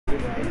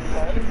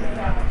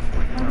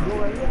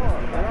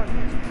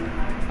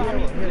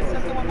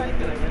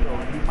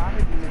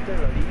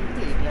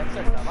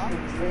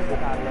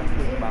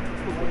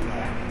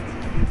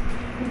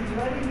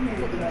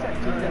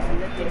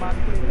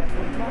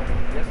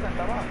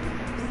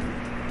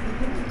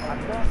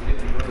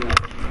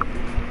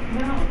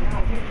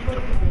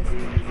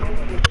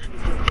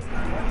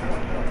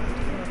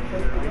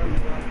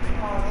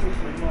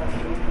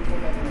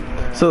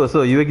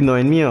So you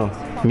ignoring me, oh?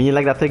 Me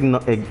like that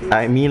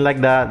I mean like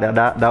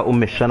that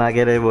omission I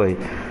get it, boy.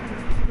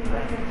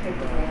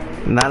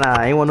 Nah,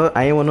 I ain't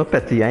want no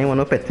petty, I ain't want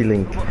no petty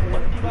link.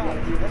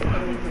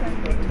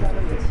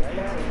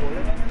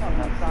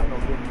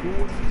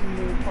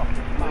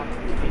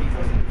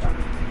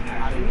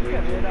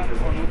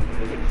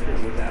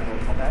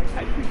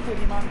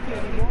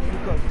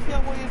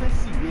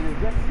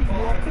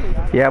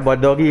 Yeah,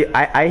 but doggy,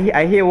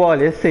 I hear what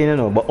they're saying, you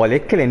know, but all they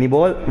killing the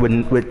ball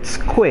with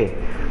square,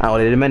 and all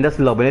the men just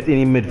lobbing it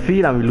in the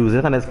midfield and we lose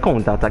it and it's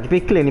counter attack. If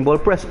you clear the ball,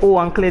 press O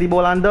and clear the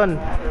ball and done.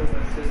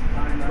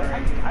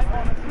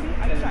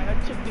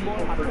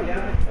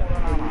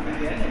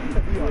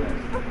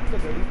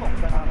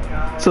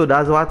 So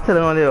that's what I'm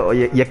telling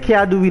you. You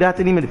can't do that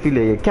in the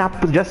midfield. You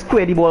can't just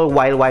square the ball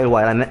while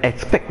and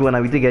expect one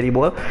of you to get the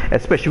ball.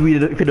 Especially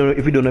if you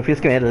don't know if you're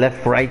squaring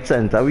left, right,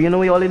 center. You know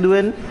what you're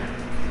doing.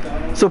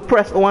 So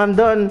press one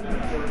done.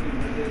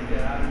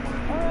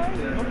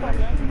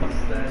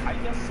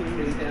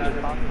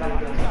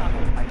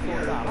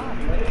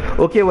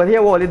 Okay, well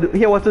here what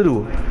to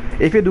do.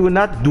 If you do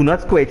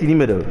not square it in the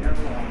middle.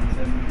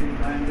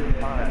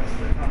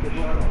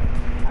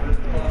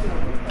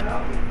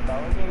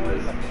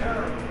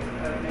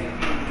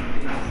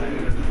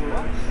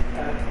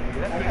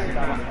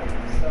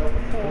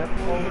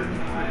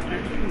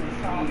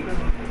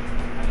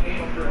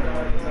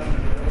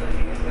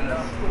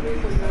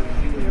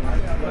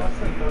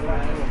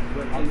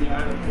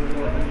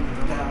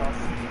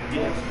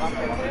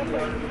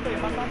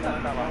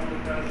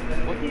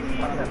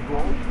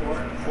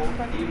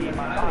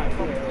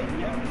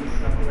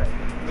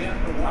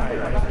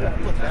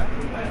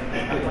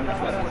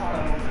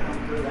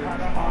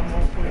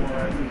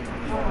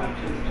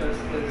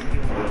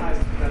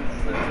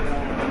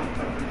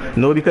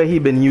 No, because he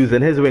been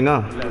using his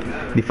winger.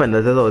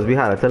 Defenders has always been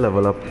harder to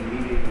level up.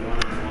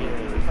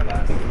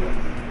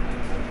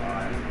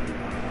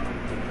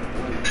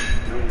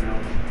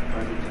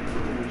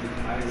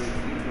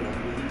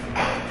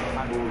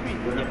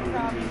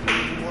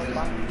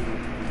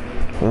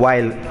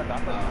 While,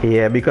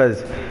 yeah,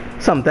 because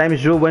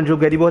sometimes when Joe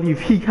get the ball,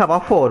 he have a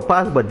forward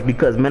pass, but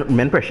because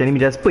men pressure him, he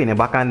just putting it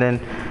back and then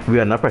we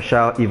are not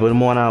pressure even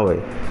more now.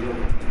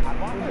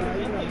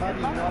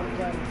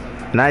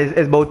 Now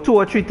it's about 2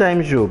 or 3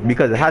 times, Joe,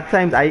 because I had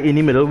times I in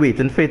the middle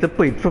waiting for it to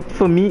put it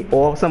for me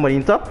or somebody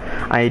in top,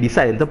 and I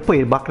decided to put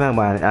it back now,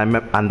 man,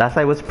 and that's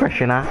why I was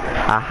pressure now,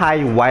 a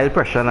high wild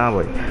pressure now,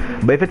 boy.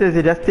 But if it is,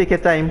 you just take your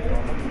time.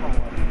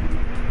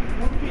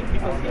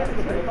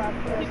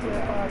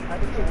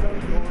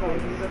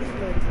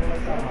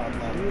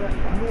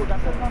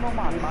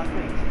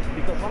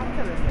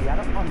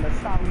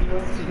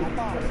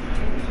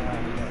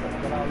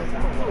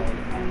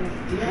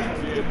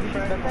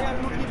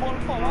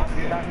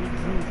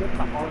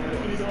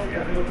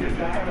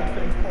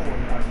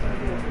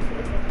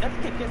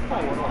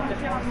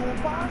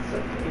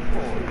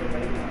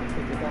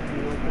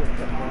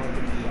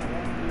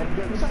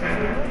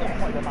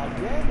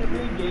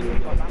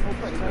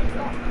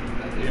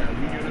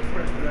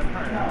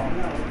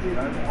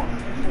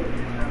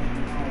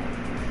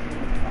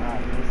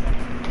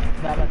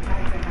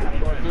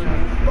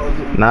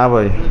 Nah,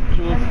 boy.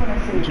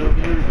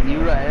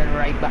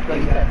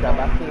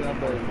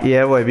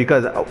 Yeah, boy,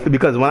 because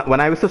when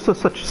I was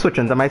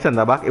switching to my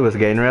centre back, it was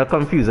getting real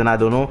confusing. I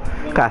don't know,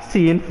 cause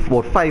seeing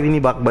about 5 in the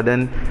back, but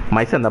then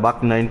my centre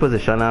back not in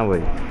position now,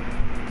 boy.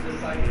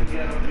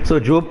 So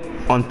Job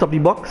on top of the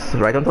box,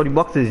 right on top of the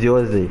box is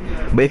yours there.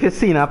 But if you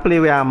see a play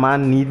where a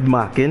man need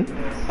marking,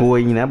 go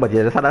in, but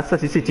you just had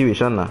such a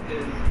situation now.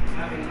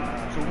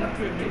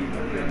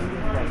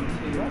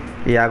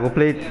 Yeah, go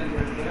play it.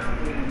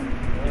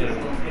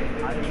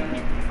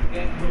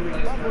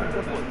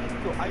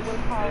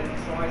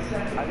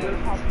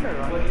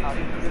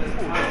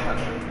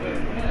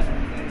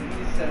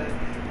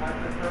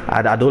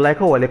 I don't like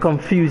how they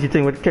confuse you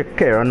thing with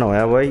Karen now,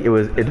 yeah, boy.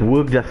 It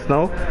worked just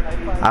now.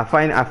 I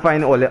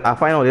find all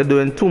they're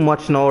doing too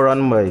much now,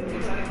 run, boy.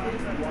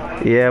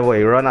 Yeah,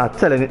 boy, run. I'm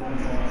telling it.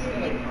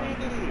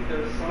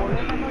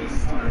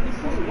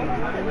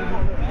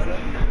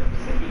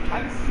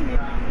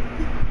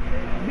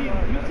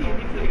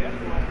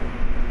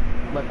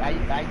 But I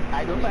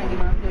don't find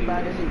him after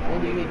bad any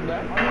week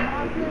back.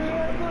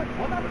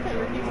 What I'm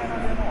telling you when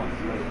I'm on.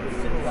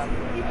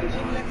 If you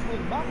should let's go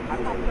back, I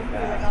have to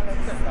play like a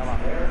left center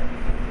back.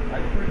 I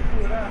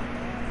prefer that.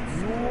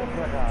 No,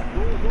 brother.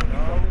 Don't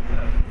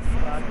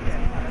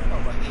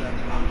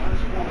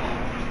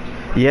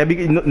yeah,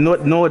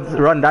 no,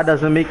 run. That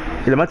doesn't make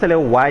let me tell you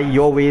why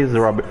your way is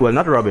rubbish. Well,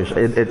 not rubbish.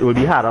 It will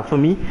be harder for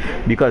me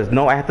because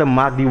now I have to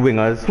mark the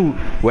wingers who,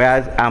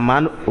 whereas a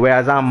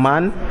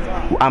man,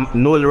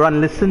 no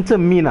run. Listen to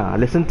me now.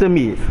 Listen to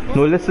me.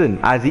 No, listen.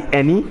 As the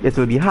any, it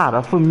will be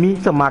harder for me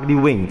to mark the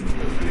wing.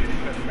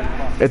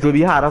 It will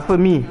be harder for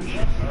me.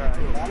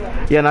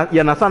 You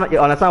understand? You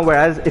understand?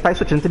 Whereas if I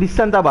switch into the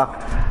center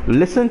back,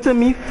 listen to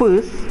me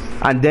first,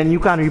 and then you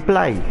can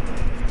reply.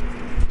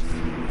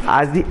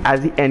 As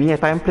the any,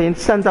 if I'm playing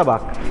center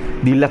back,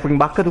 the left wing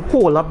back could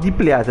hold up the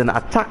players and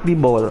attack the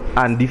ball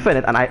and defend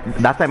it, and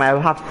that time I will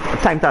have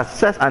time to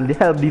assess and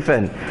help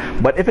defend.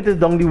 But if it is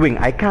down the wing,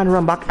 I can't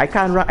run back. I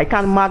can't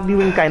mark the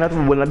wing. Kind of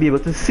will not be able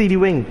to see the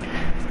wing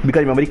because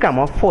remember the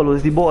camera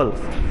follows the ball.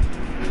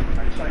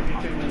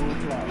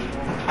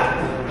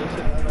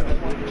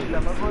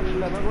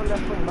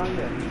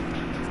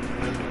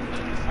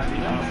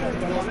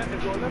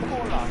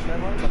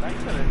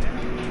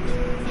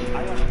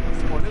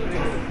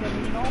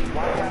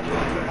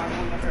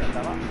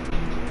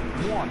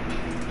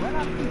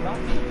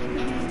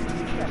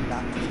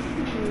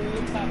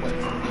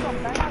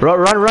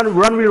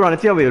 Run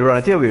it your way.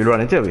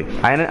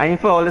 I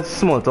ain't for all this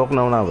small talk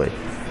now, boy.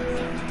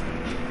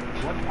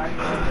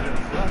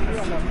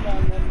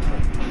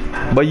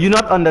 But you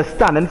not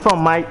understanding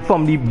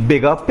from the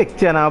bigger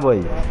picture now,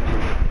 boy.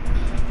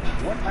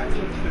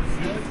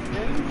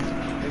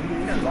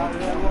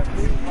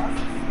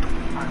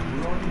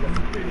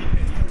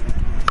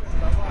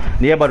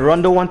 Yeah, but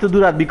Ron don't want to do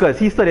that because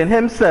he's studying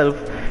himself.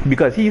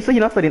 Because he's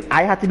not studying,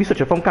 I had to be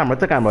switching from camera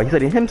to camera. He's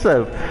studying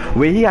himself,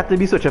 where he had to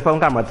be switching from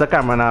camera to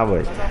camera now,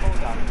 boy.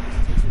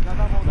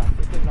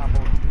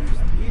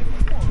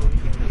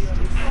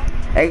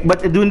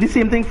 But doing the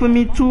same thing for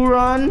me too,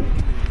 Ron.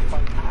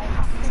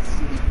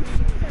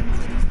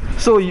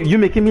 So you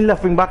making me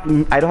left wing back.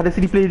 I don't have to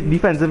see the play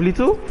defensively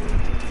too.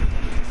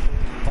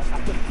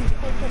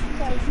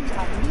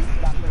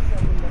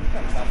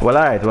 Well,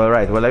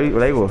 alright. Well,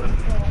 I go.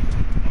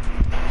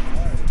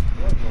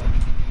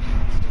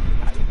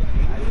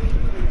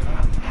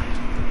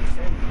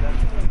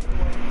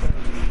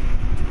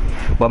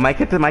 But my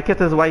kit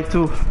is white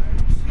too.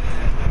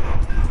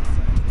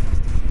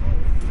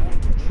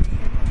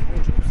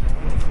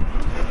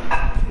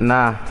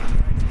 Nah.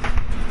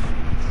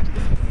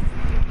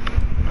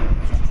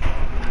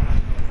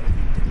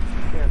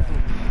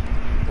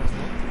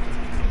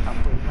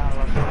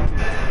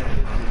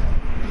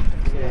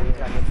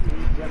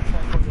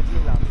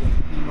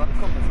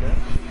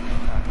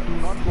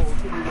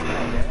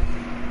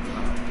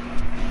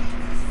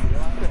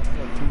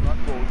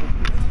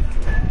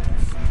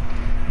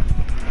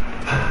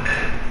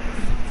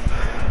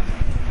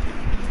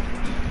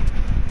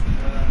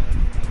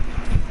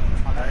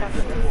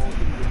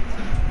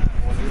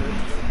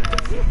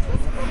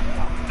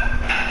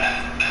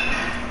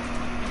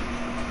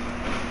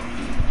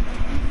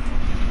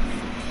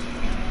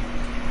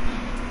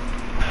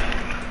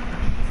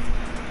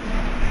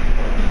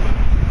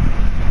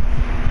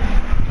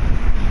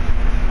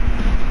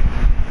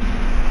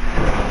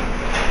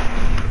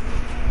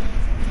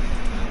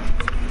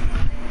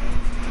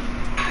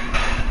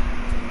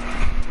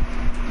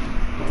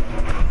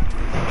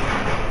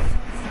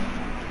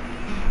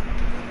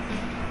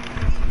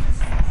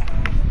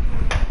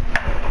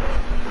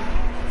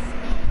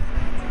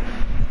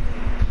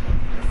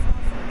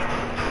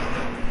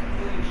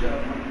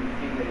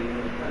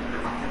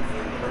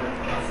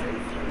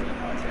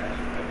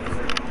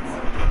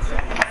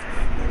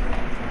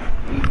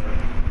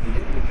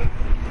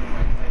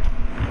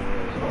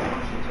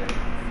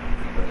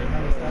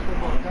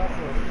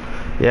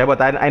 Yeah,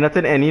 but I not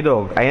in any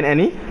dog. I in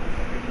any?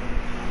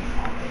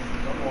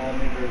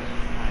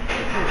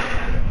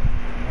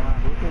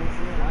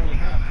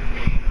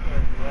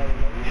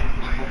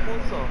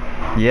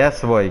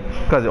 Yes, boy.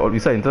 Because we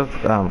saw into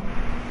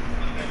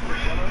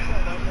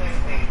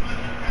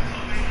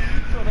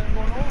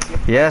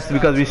yes,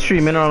 because we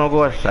streaming on our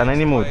gosh and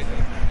any mood.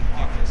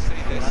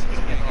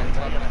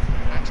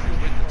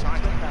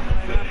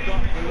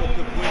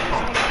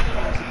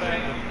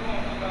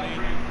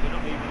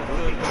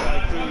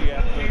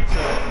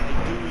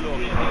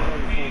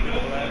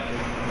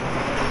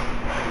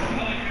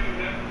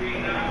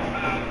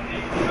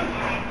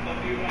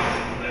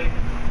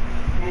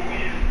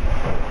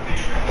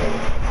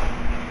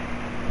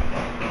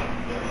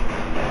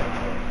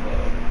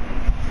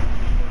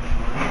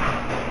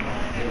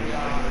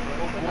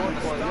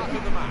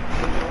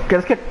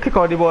 Let's kick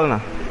out the ball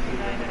now.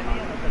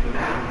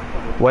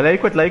 Well, let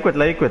it quit.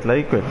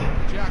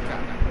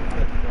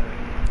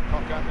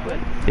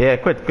 Yeah,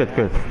 quit.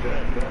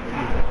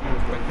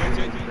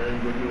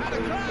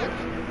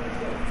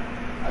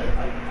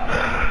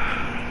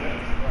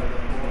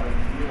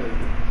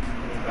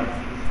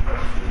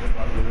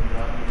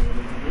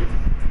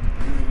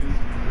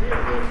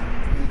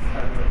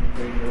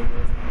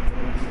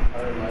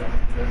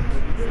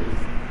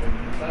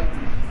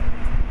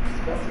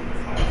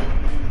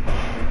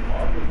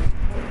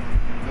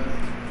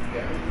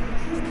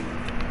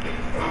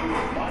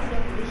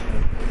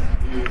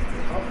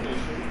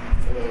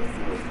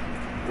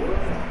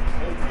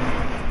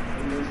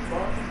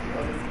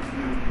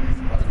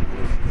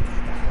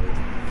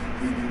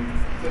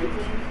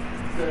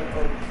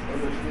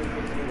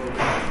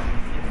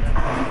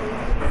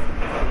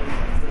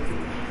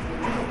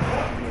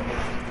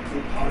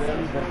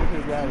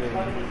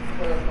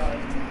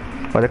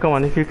 Olha como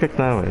é que fica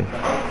now, velho.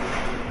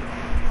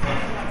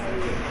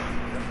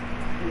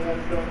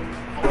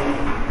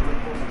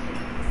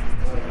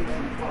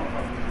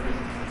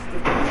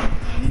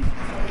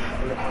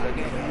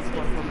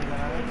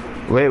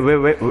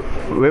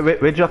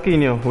 Wait,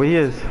 Joaquinho, where he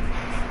is?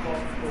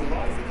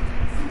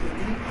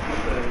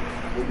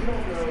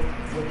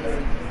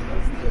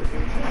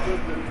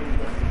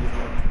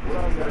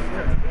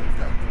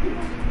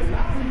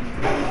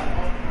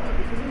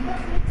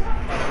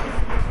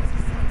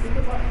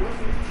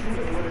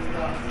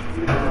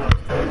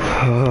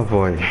 Oh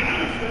boy.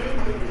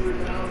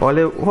 All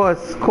it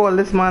was call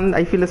this man.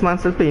 I feel this man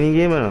still playing the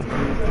game, you know.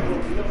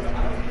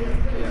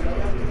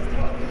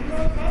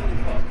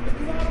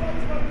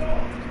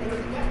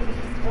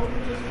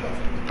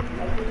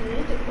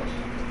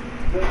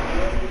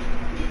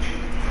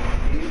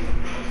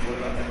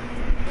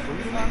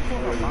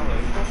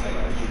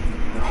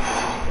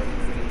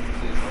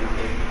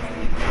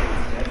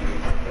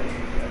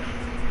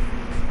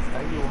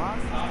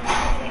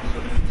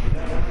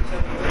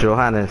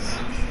 Johannes.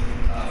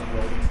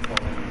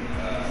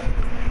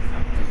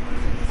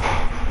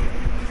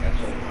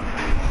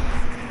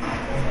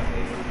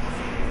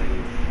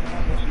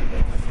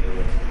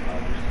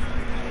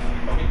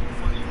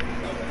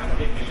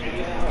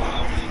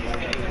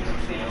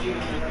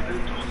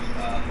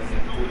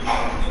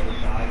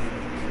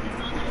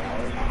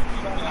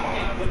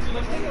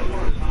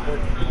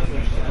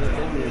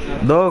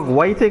 Dog,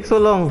 why it take so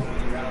long?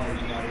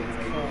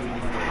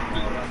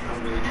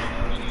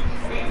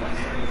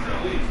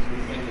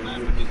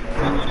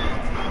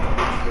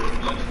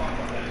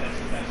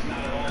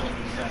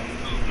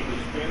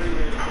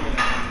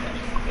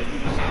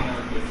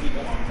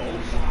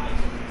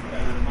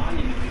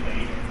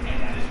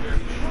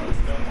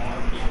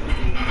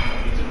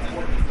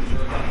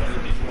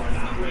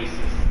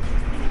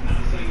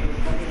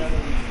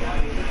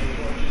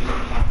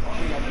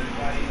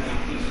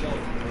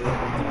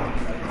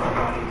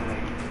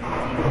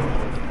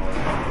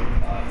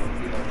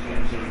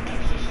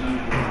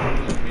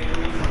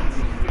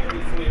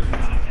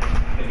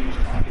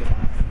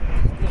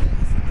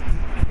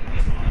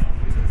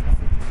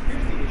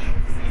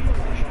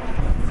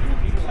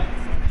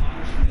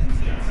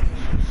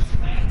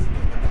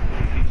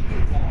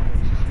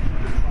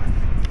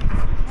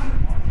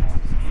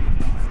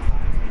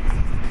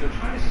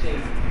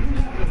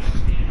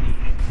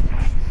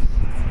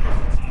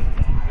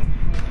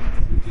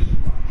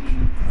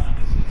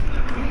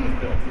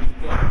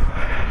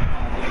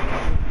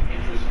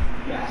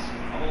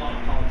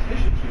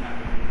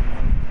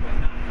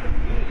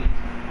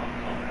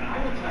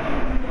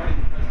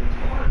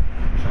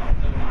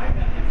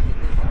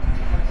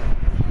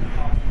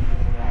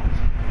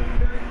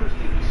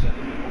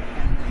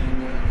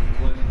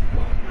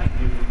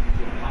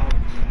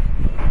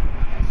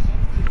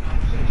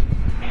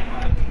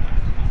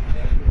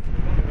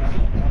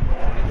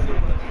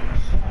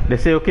 They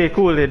say, okay,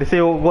 cool. They say,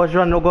 oh, go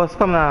John, no, go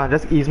come now.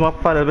 Just ease me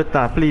up for a little bit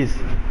now, please.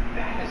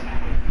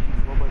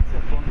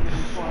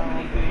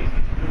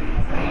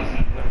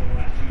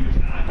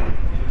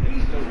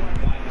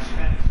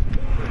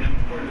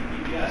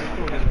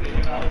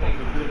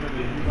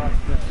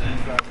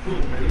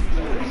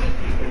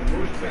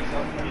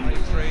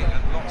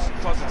 And lots of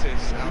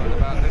positives out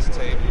about this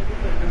team.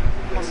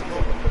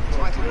 Possible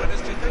title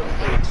winners, do you think? I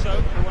think so.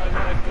 The way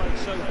that they've played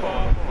so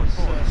far, there's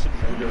some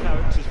good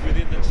characters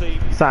within the team.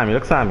 Sammy,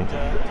 look, Sammy.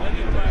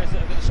 Plenty of players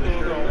that are going to score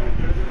a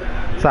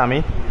goal.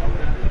 Sammy.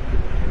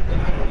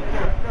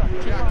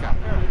 Xhaka.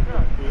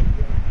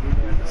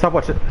 Stop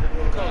watching.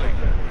 Collie.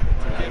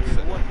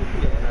 Gibson.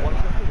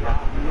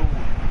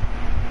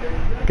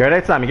 Get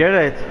right, Sammy, get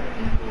right.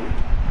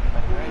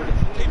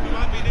 Keeper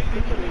might be needed.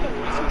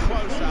 It's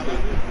close, Alan.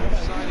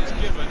 Offside is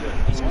given.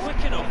 He's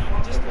quick enough.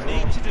 Just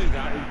need to do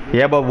that.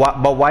 Yeah, but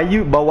why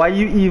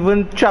you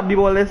even trap the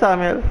ball there,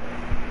 Samuel?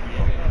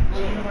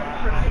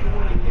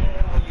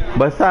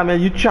 But Samuel,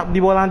 you trap the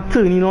ball and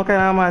turn, you know,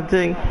 kind of mad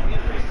thing.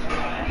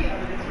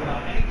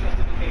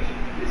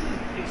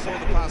 Saw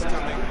the pass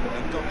coming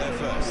and got there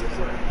first.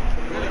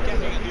 Really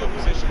getting at the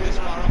opposition this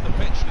far up the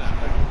pitch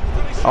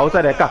now.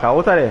 Outside there, Kaka,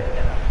 outside there.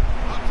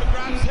 Up for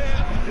grabs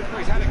here.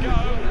 He's had a go.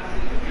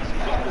 He's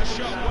blocked the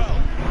shot well.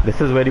 This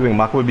is where the wing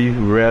back will be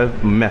real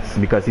mess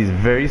because he's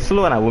very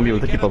slow and I won't be able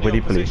to keep up with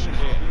the play. Short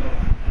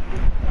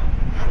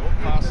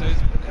passes,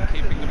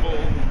 keeping the ball.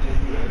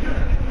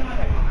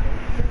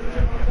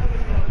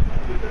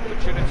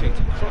 Opportunity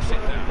to cross it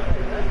now.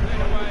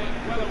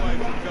 Well away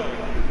from goal.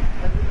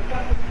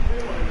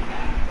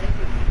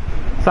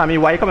 Sammy,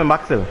 why are you coming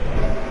back still?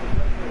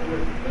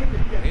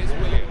 Here's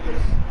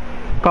Williams.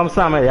 Come,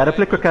 Sammy, you had to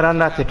play quicker than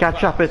that. You can't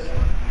trap it.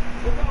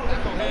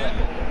 Tackle here.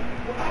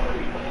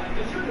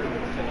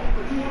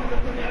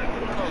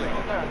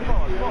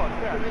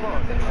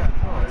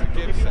 To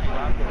Gibson.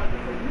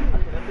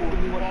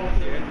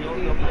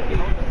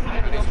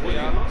 And it's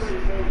Williams.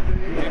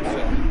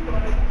 Gibson.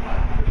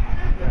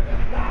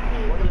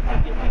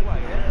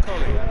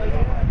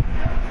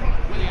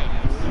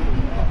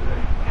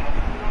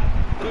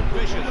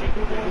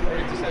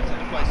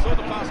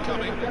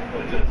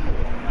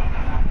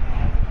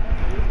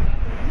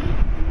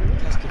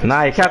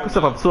 Nah, you can't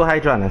step up so high,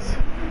 Johannes.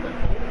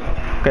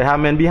 Okay, have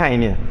men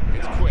behind you.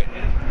 It's quick.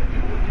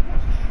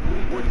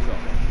 Woodcock.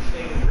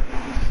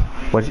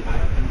 What you...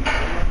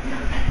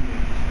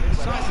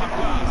 Incisive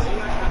pass.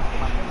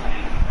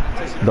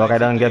 Dog, I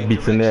don't get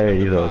beats in there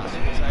already, though. Is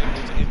able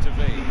to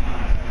intervene.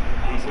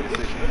 Easy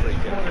decision, free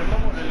kick.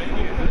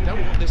 They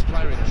don't want this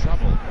player in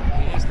trouble.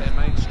 He is their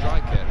main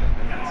striker. And,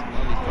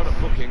 well, he's got a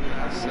booking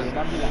as he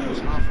was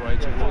halfway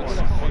towards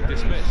being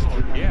dismissed.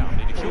 Yeah, I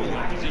mean, if you're the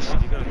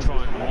opposition, you've got to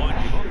try and wind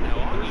him up now,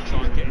 aren't you?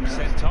 Try and get him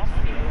sent off.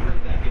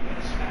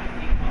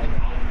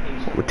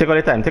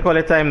 Take all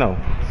the time now.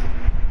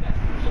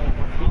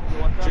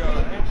 Joe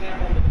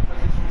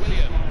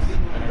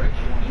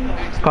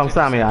Williams. Come,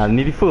 Sammy, I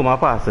need to fill my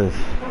passes.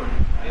 Able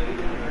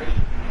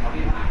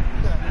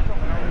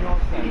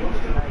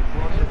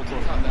to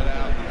cut that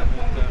out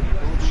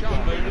with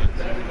sharp movement.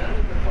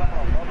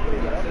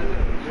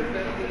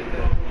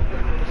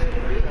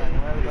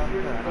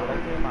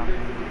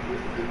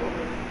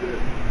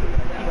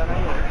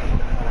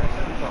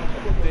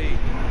 Dean.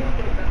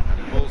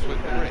 Balls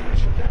with the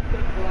bridge.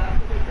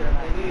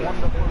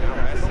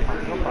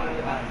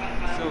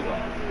 Silva.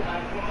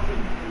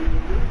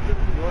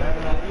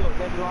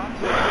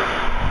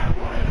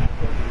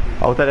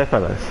 Out of there,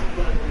 fellas.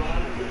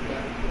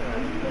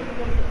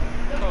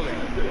 Colin.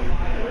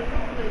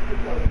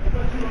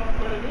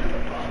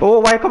 Oh,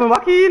 why coming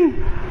back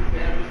in?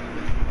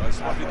 Oh,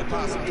 spotted the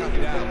pass and cut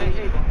it out.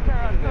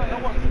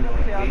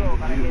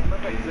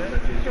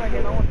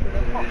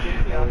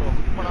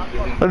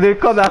 They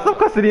come back some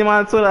custody,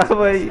 man, so that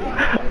way.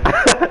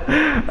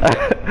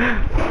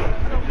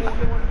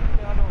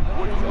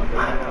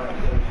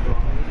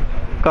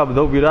 Come,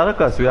 don't be without a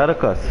cuss, without a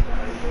cuss.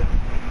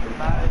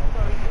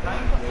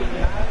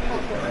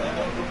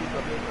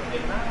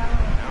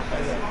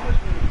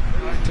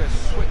 To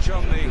switch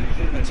on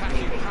the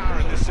attacking power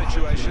in this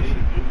situation.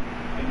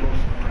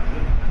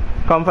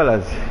 Come,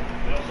 fellas.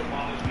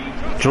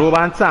 Joe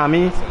and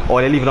Sammy,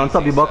 or they leave it on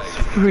top of the box,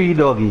 free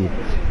doggy.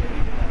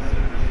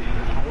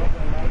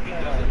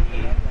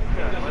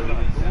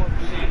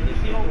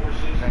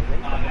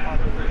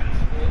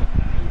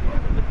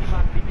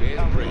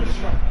 Here's Bridge.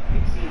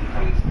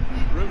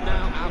 Room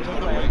now out on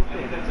the wing.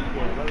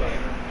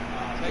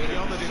 Taking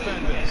on the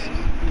defenders.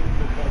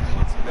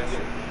 It's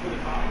Messi.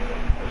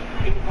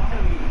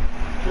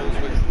 Balls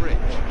with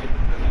Bridge.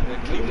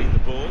 They're keeping the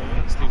ball.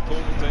 It's the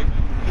important thing.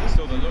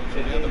 Saw the look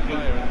from the other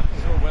player and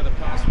saw where the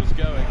pass was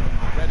going.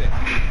 Read it.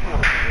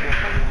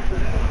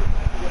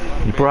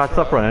 You brought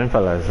up running,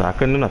 fellas. I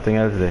couldn't do nothing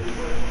else there.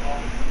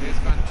 Here's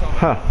Van Thomas.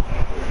 Huh.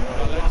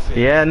 Valencia.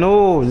 Yeah,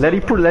 no. Let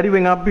it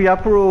wing up be a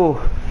pro.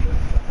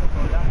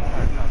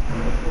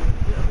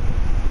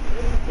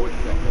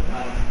 Woodcock.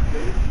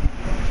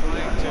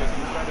 Trying to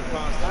thread a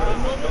pass through,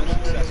 but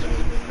not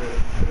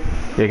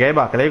successful. You get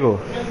back, there you go.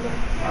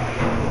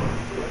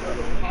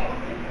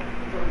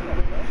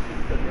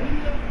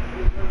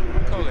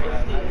 Colin.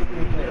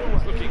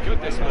 It's looking good,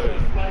 this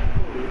move.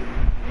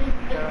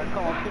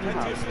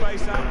 Plenty of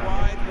space out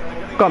wide.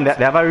 Come, they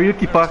have a real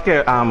keeper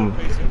here,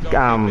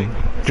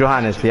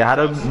 Johannes. He had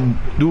to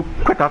do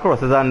quicker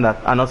crosses than that,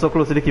 and also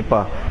close to the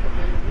keeper.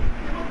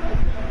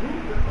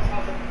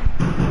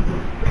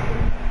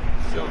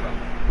 Silva.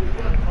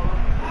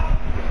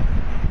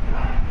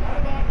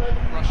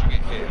 Rushing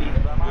it here.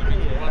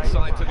 Moving from one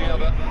side to the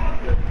other.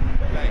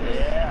 Legs.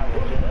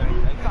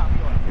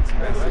 It's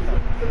Messi.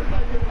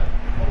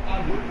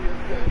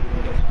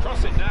 He can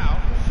cross it now.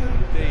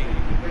 Dean.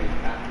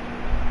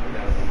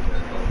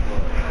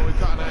 Well, we've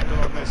got an angle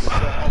on this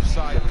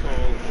offside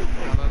call,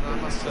 and I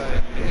must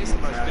say, it is the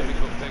most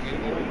difficult thing in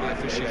all my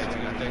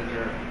officiating, I think.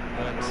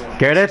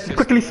 Get it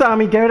quickly,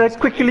 Sammy. Get it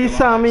quickly,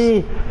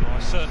 Sammy. I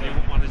certainly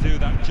wouldn't want to do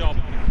that job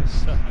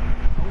because the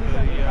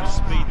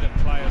speed that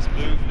players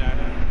move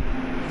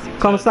now.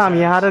 Come, Sammy.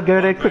 You had to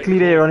get it quickly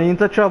there. Running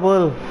into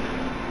trouble.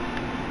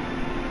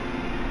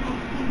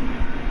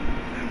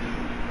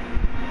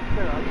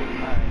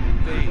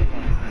 Dean.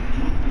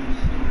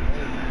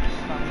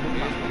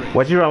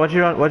 What you run?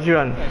 Valencia.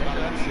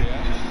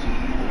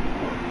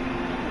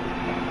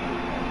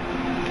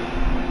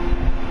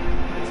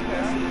 It's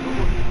Messi.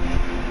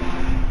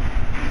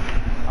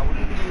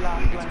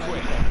 It's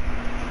quick.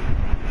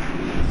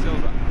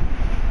 Silva.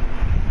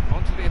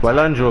 Onto the attack. Well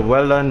done, Joe.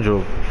 Well done,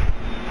 Joe.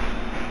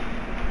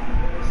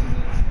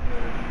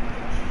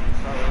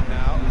 Throw in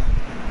now.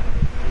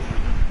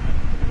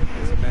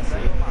 It's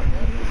Messi.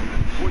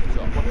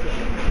 Woodcock.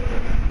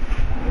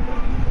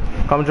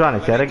 Come,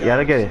 Johannes. You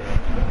gotta get it.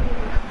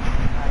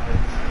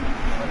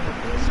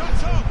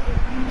 Shots up.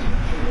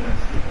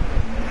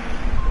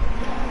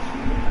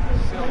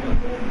 Silva.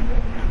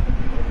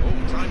 Oh,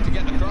 time to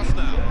get the cross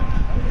now.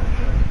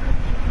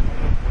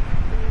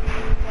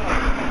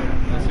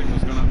 The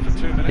signal's gone up for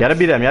 2 minutes. You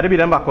gotta beat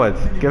them backwards.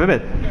 Give him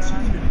it.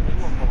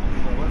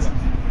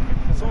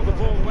 Saw the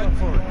ball, went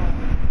for it.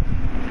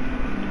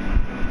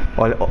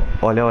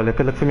 Ole, look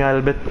for me a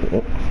little bit.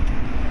 Oh.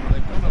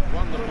 They've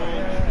won the ball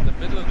in the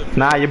middle of the field.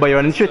 Nah, but you're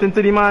running straight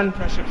into the man.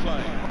 Pressure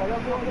play.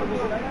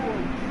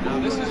 Now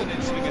this is an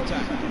interesting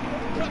attack.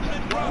 Couple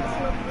in front.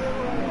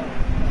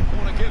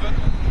 Corner given.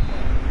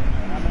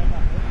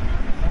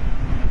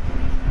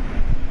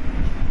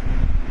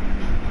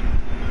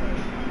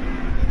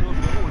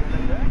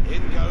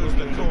 In goes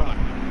the corner.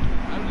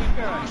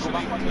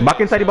 Back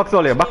inside the box,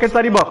 Ole. Back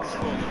inside the box.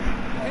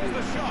 Here's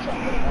the shot.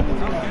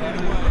 Can't get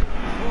it away.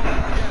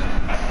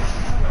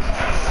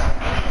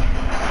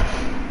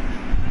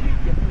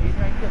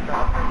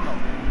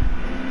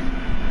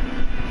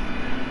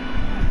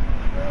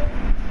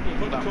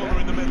 Put the corner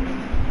in the middle.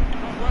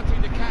 Not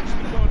working to catch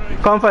the corner.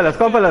 Come fellas,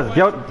 come fellas.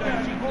 Get out. We're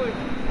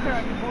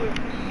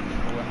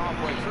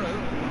halfway through.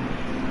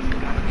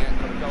 Haven't yet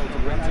got a goal to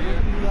bring to you.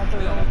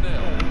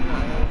 0-0.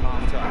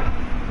 Half time.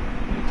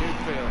 You do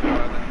feel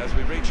as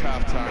we reach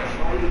half time.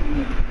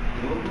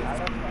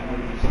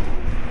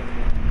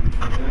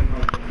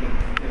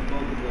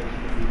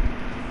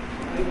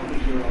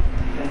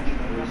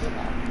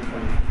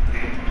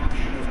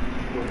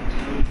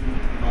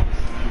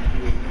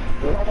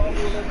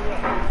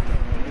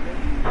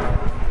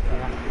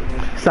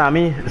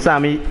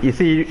 Sammy, you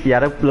see, you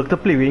had to look to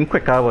play with him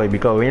quicker, boy,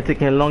 because when you're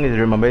taking long, is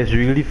remember it's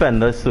real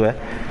defenders too, eh?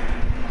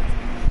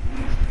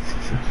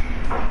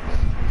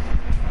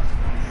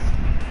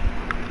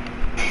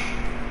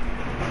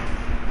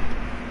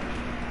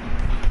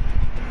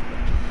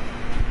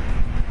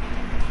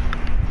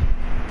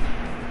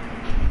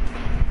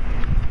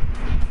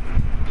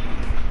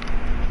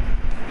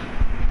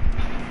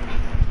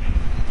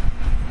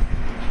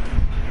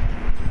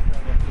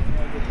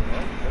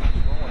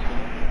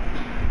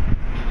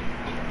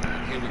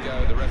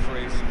 The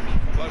referee's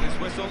blown his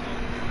whistle.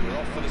 We're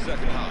off for the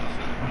second half.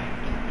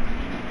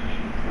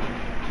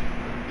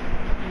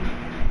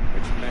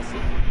 It's Messi.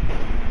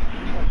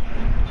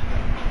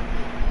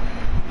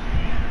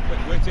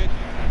 Quick-witted.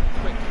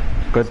 Quick.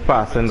 Good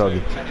passing, doggy.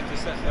 To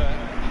intercept there.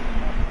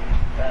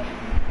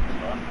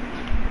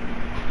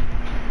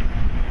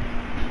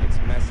 It's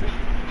Messi.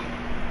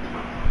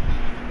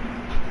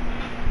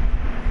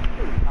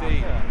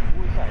 Dean.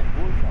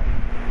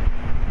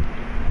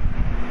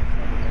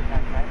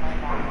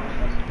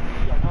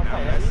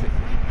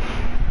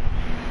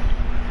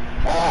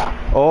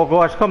 Oh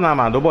gosh, come now,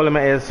 man. Don't ball in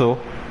my ears, so.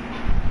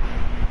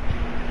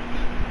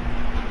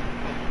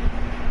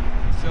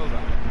 Silva.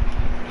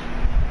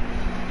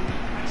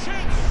 And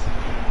shoots.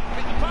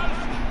 Hit the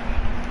post.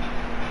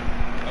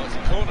 Oh, it's a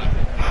corner.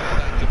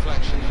 That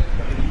deflection.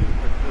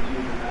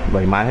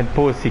 But man had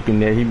post, he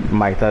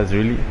might has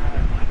really.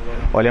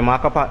 Ole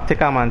mark up,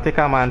 take a man, Ole, take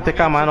a man,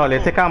 Ole.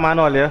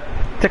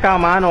 Take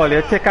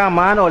a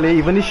man, Ole.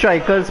 Even the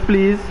strikers,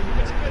 please.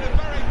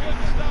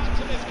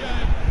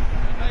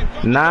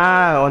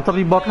 Nah, on top of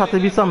the box has to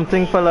be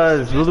something,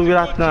 fellas. Don't do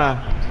that now.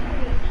 We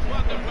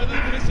wondered whether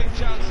the missing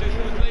chances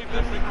would leave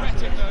them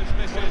regretting those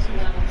misses.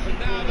 But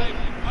now they've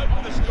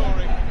opened the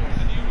scoring,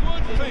 and you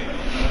would feel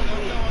that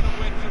they'll go on and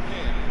win from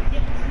here.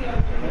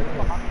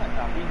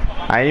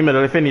 I in the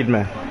middle if you need me.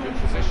 Good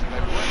position.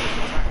 They've worked this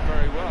attack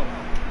very well.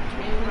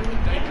 It's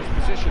a dangerous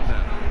position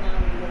now.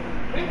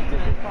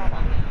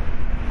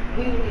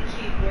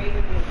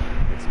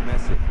 It's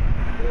Messi.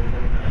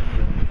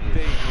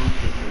 Dean.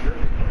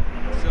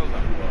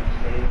 Silva.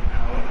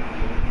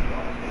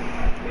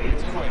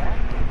 It's quick.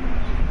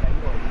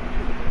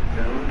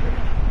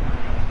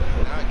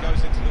 Now it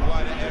goes into the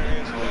wider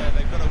areas where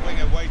they've got a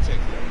winger waiting.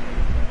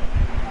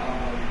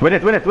 Win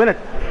it. Hit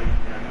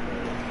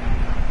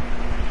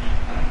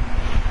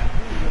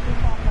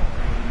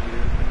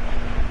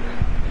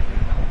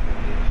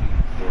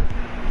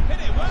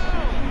it well!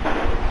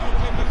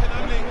 Goalkeeper can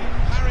only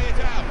parry it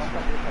out.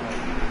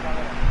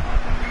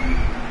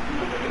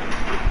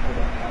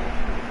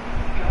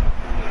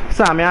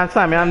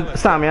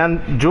 Sammy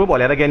and Joe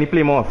Ball again, he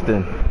play more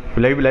often.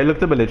 Will I look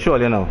to bullet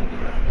surely now?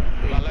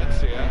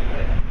 Valencia.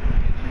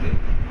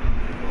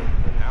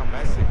 Now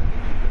Messi.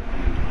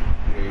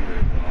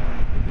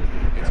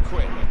 It's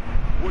quick.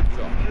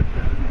 Woodcock.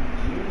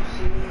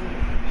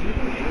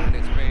 And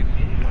it's been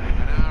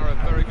an hour of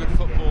very good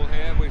football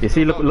here. You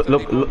see, look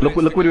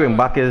what we're doing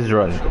back is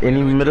run. In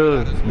the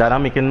middle, that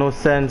ain't making no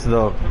sense,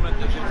 though. Compliment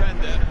the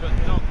defender, but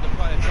not the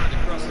player trying to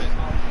cross it.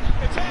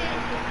 It's in.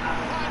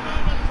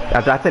 I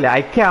tell you,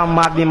 I can't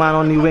mark the man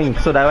on the wing,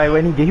 so that way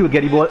when he will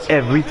get the ball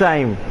every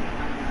time.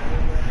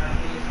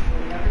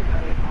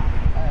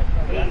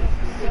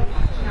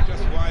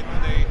 Just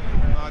widen the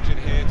margin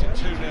here to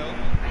 2-0.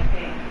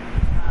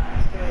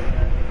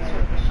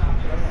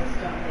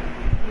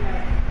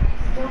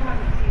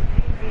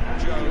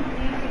 Joe.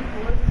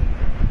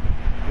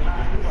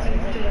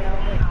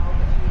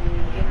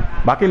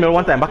 Back in the middle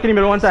one time. Good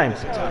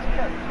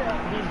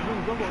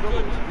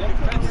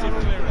defensive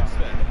clearance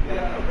there.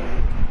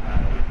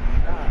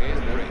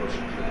 Here's Rich.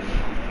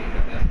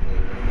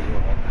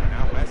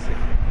 Now Messi.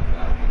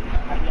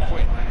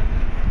 Quick.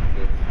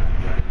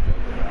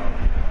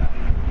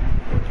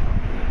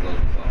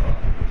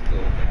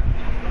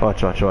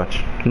 Watch.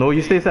 No,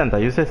 you stay center.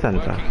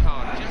 Working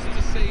hard just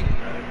to see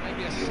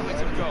maybe a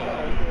sight of goal.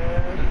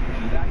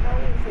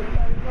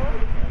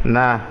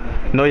 Nah.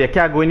 No, you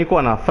can't go in the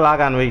corner, flag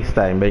and waste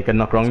time, but you can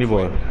knock wrong the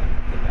ball.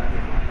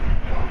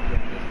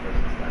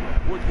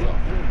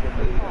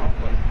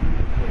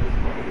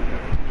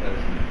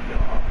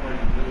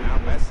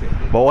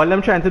 But all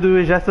them trying to do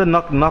is just to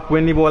knock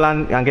win the ball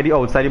and get the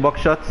outside the box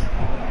shots.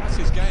 That's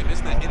his game,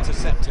 isn't it?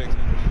 Intercepting.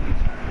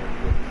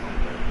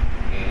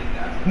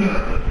 20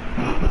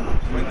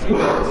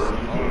 minutes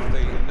of the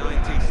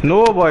 90s.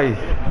 No, boy.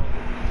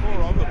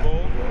 4 on the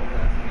ball.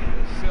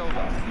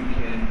 Silva.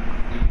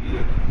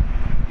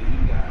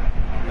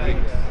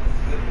 Legs.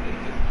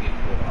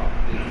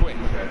 Quick.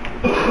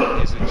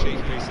 It's a cheap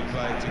piece of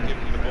play to give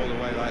the ball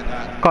away like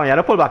that. Come on, you have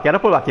to pull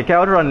back. You can't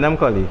outrun them,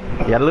 Cully.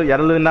 You have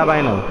to learn that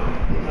by now.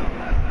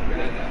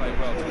 Played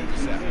well to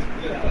intercept.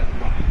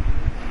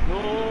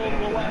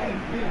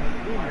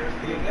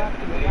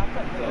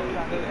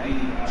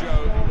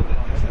 Joe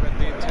read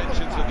the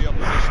intentions of the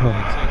opposition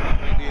to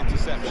make the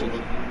interception.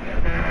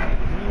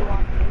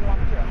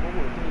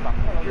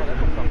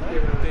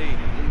 Dean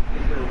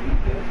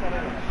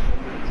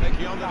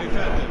taking on the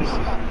defenders.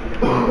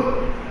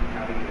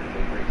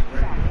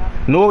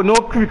 No,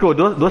 Crico,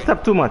 don't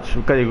step too much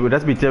because you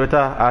just beat you with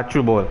a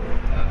true ball.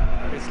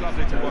 It's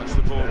lovely to watch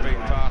the ball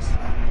being passed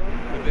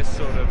with this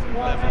sort of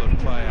level of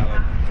play,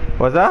 Alan.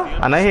 What's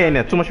that? And I hear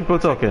it, too much people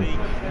talking.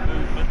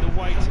 Movement, the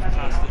weight of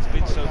pass that's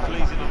been so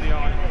pleasing on the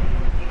eye.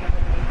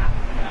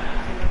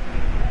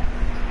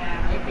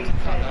 Able to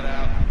cut that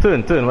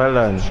out. Turn, well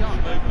done. Sharp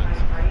movement.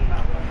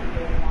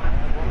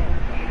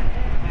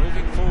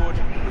 Moving forward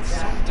with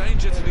some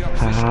danger to the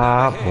opposition.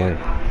 Ah, over here.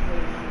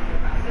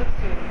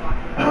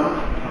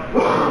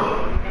 boy.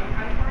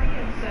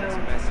 It's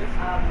massive.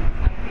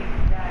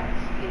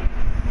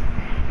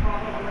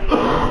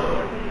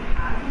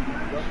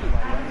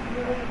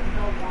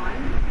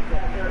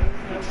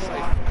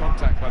 Safe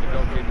contact by the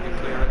goalkeeper to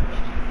clear it.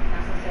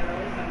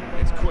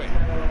 It's quick.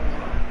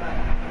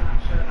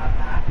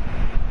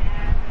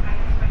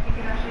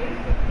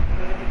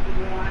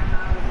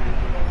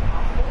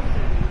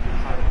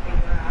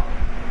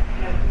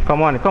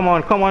 Come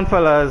on,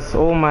 fellas.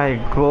 Oh my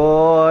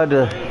God.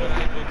 Able to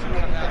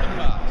cut out the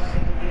pass.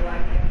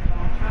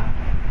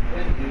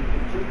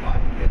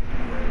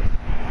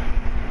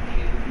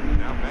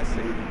 Now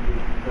Messi.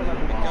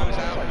 It goes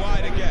out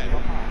wide again.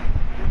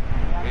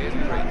 Here's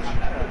Preach.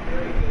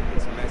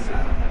 It's Messi.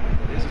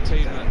 Here's a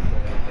team that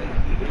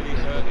really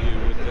hurt you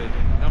with the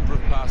number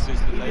of passes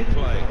that they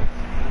play.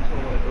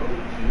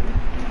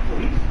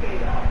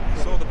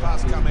 Saw the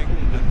pass coming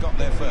and got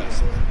there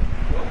first.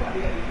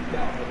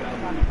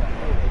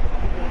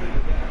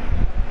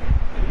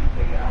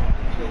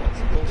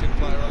 Supporting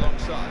player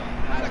alongside.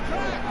 And a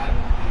crack.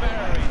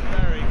 Very,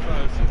 very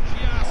close.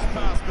 Just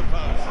past the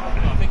post.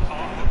 I think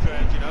half the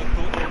crowd, you know,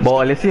 thought...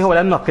 But let's see how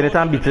I'm knocking it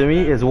and beating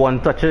me is one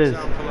touches.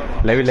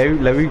 Let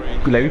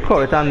me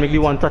call it and make the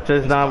one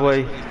touches now,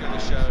 boy. He's going to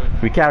show.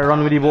 We can't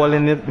run with the ball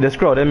in this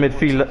crowded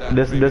midfield.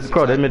 This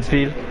crowded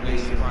midfield.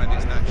 Needs to find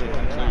his natural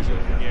conclusion.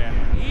 Yeah,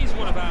 he's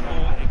one of our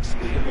more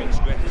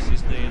experienced refs,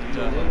 isn't he? And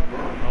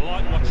I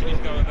like watching him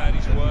go about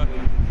his work.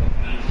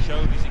 He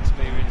showed his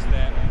experience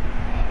there.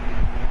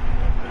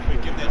 We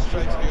give that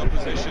straight to the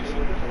opposition.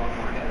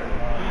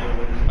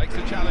 Makes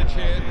the challenge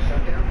here.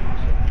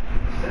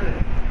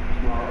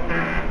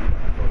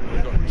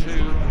 We've got 2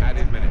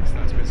 added minutes.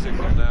 That's been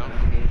signalled now.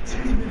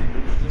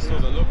 We saw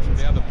the look from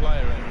the other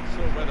player and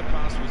saw where the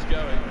pass was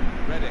going.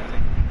 Read it.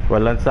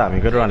 Well done, Sammy.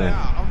 Good running.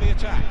 Now on the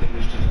attack.